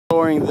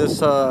Storing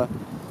this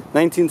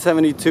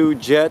 1972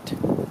 Jet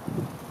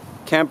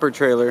camper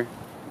trailer.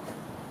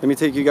 Let me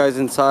take you guys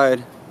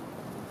inside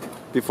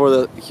before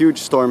the huge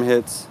storm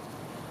hits.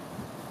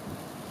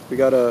 We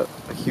got a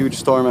huge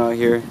storm out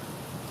here.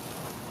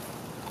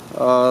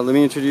 Let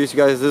me introduce you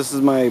guys. This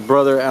is my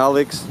brother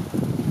Alex,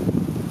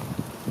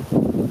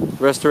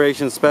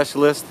 restoration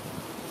specialist.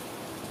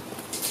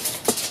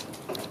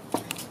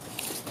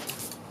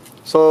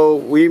 So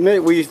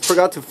we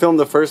forgot to film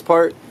the first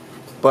part,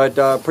 but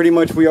pretty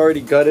much we already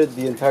gutted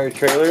the entire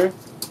trailer.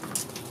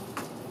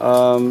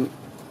 I'll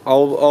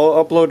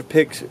upload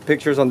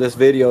pictures on this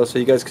video so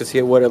you guys can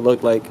see what it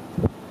looked like.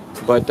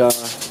 But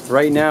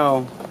right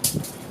now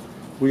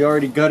we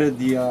already gutted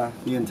the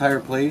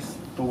entire place,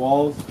 the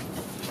walls,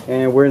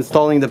 and we're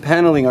installing the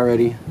paneling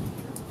already.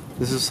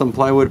 This is some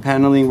plywood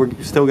paneling. We're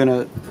still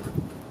gonna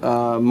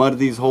mud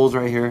these holes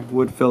right here,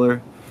 wood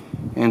filler,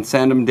 and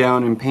sand them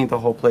down and paint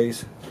the whole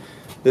place.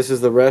 This is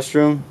the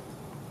restroom.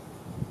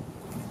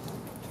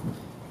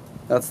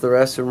 That's the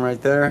restroom right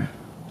there.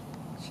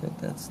 Shit,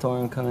 that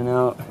storm coming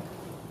out.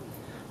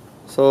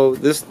 So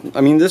this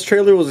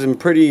trailer was in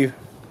it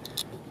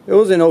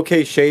was in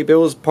okay shape. It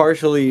was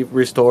partially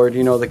restored.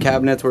 You know, the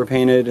cabinets were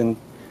painted and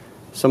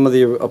some of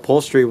the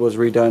upholstery was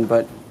redone,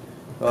 but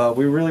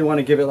we really want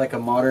to give it like a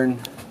modern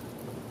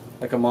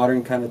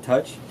kind of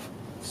touch.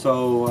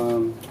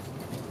 So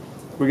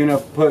we're gonna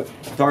put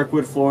dark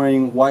wood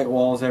flooring, white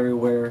walls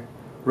everywhere,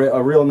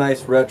 a real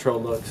nice retro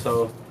look.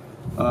 So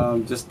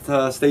just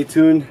stay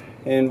tuned,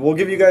 and we'll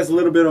give you guys a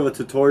little bit of a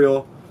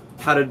tutorial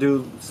how to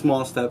do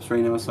small steps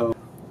right now. So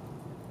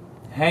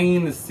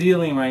hanging the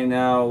ceiling right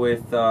now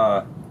with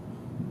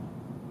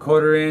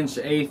 1/4 inch,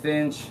 1/8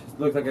 inch,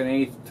 looks like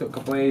an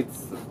couple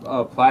eighths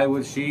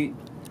plywood sheet.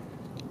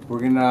 We're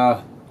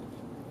gonna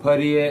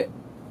putty it,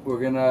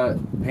 we're gonna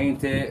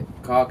paint it,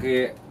 caulk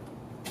it.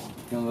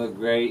 It's gonna look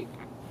great.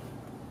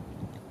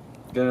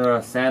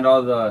 Gonna sand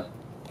all the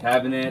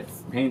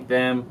cabinets, paint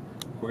them.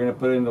 We're gonna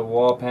put in the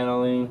wall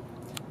paneling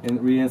and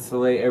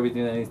reinsulate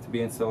everything that needs to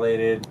be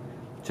insulated.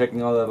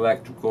 Checking all the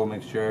electrical,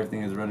 make sure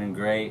everything is running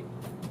great.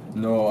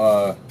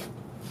 No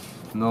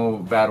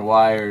bad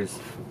wires.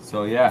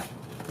 So yeah.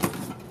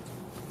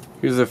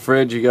 here's the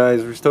fridge, you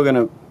guys.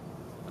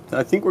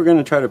 I think we're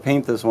gonna try to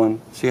paint this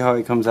one, see how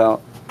it comes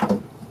out.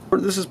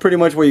 This is pretty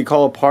much what you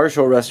call a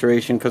partial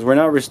restoration, because we're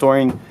not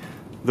restoring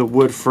the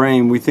wood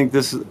frame. We think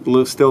this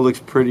still looks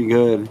pretty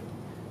good.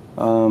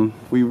 Sí,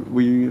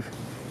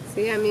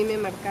 a mí me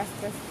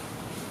marcaste.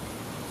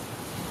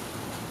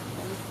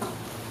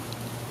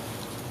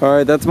 All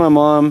right, that's my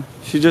mom.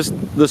 She's just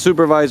the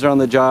supervisor on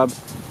the job.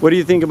 What do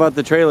you think about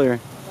the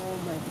trailer? Oh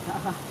my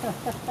God.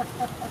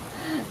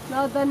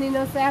 No, Tony,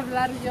 no sé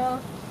hablar yo.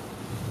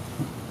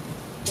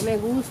 Me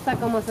gusta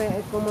como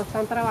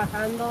están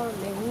trabajando.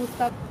 Me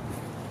gusta.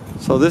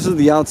 So this is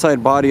the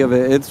outside body of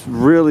it. It's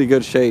really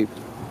good shape.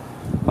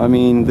 I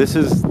mean, this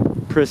is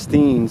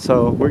pristine.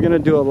 So we're gonna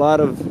do a lot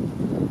of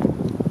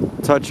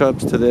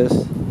touch-ups to this.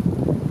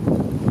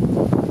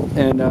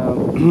 And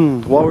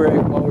while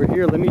we're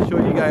here, let me show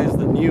you guys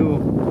the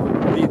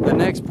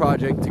next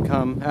project to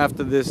come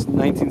after this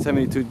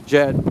 1972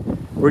 Jet.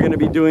 We're gonna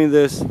be doing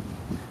this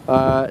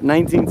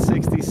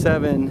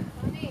 1967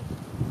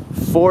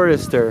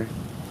 Forester.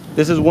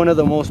 This is one of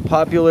the most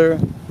popular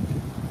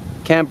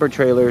camper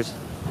trailers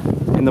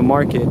in the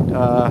market.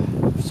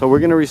 So we're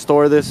gonna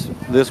restore this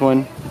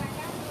one,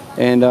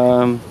 and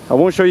I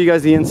won't show you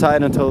guys the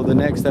inside until the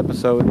next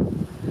episode.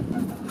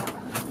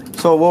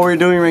 So what we're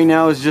doing right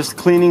now is just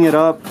cleaning it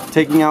up,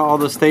 taking out all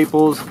the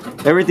staples.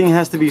 Everything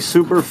has to be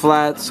super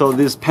flat so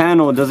this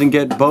panel doesn't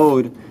get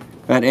bowed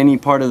at any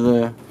part of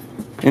the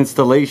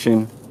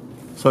installation.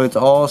 So it's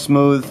all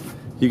smooth.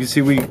 You can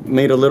see we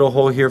made a little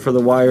hole here for the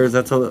wires.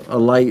 That's a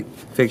light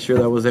fixture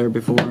that was there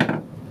before.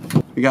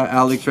 We got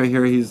Alex right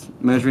here. He's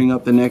measuring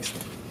up the next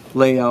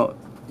layout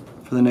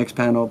for the next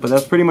panel. But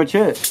that's pretty much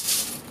it.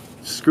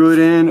 Screw it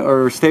in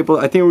or staple.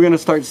 I think we're gonna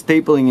start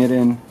stapling it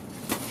in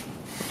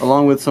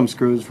along with some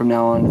screws from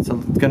now on. It's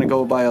gonna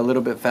go by a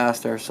little bit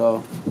faster.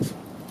 So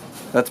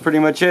that's pretty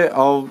much it.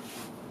 I'll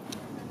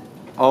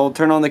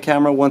turn on the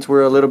camera once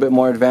we're a little bit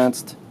more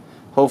advanced.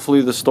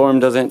 Hopefully the storm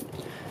doesn't,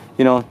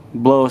 you know,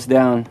 blow us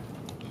down.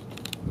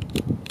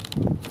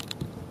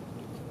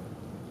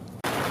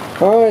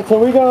 Alright, so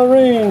we got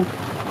rain.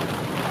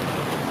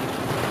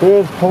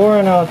 It's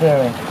pouring out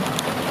there.